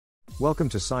Welcome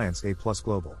to Science A Plus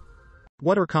Global.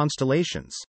 What are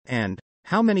constellations? And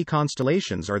how many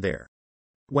constellations are there?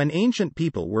 When ancient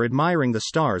people were admiring the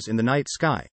stars in the night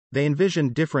sky, they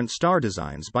envisioned different star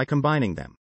designs by combining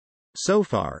them. So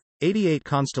far, 88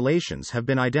 constellations have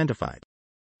been identified.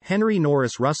 Henry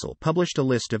Norris Russell published a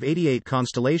list of 88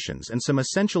 constellations and some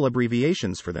essential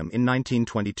abbreviations for them in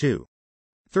 1922.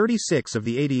 36 of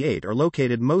the 88 are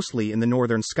located mostly in the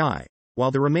northern sky,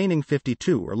 while the remaining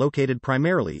 52 are located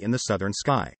primarily in the southern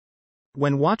sky.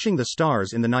 When watching the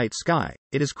stars in the night sky,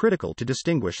 it is critical to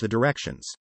distinguish the directions.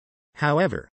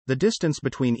 However, the distance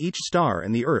between each star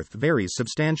and the Earth varies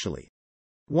substantially.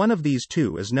 One of these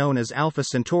two is known as Alpha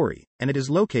Centauri, and it is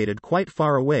located quite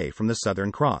far away from the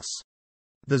Southern Cross.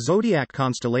 The zodiac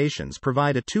constellations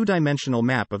provide a two-dimensional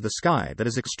map of the sky that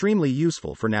is extremely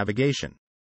useful for navigation.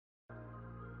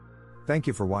 Thank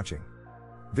you for watching.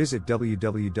 Visit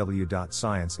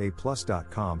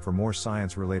www.scienceaplus.com for more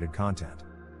science-related content.